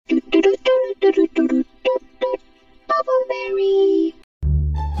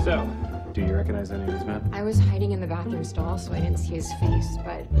recognize any of these men? I was hiding in the bathroom stall, so I didn't see his face,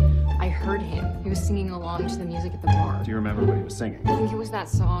 but I heard him. He was singing along to the music at the bar. Do you remember what he was singing? I think it was that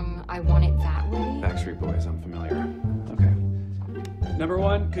song, I Want It That Way. Backstreet Boys, I'm familiar. Okay. Number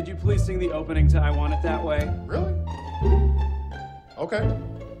one, could you please sing the opening to I Want It That Way? Really? Okay.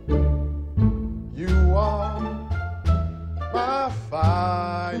 You are my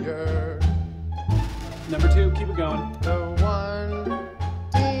fire. Number two, keep it going. The one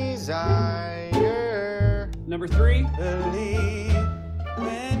desire. Number three. Believe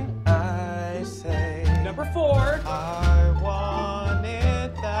when I say. Number four. I want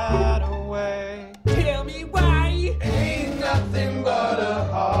it that way. Tell me why. Ain't nothing but a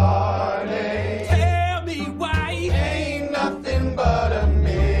heartache. Tell me why. Ain't nothing but a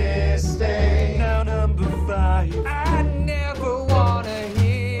mistake. Now number five. I never wanna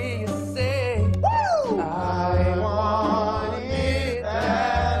hear you say. Woo! I want it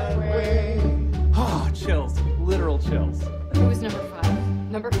that way. Oh, chills. Literal chills. Who was number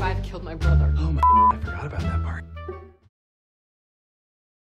 5? Number 5 killed my brother. Oh my, I forgot about that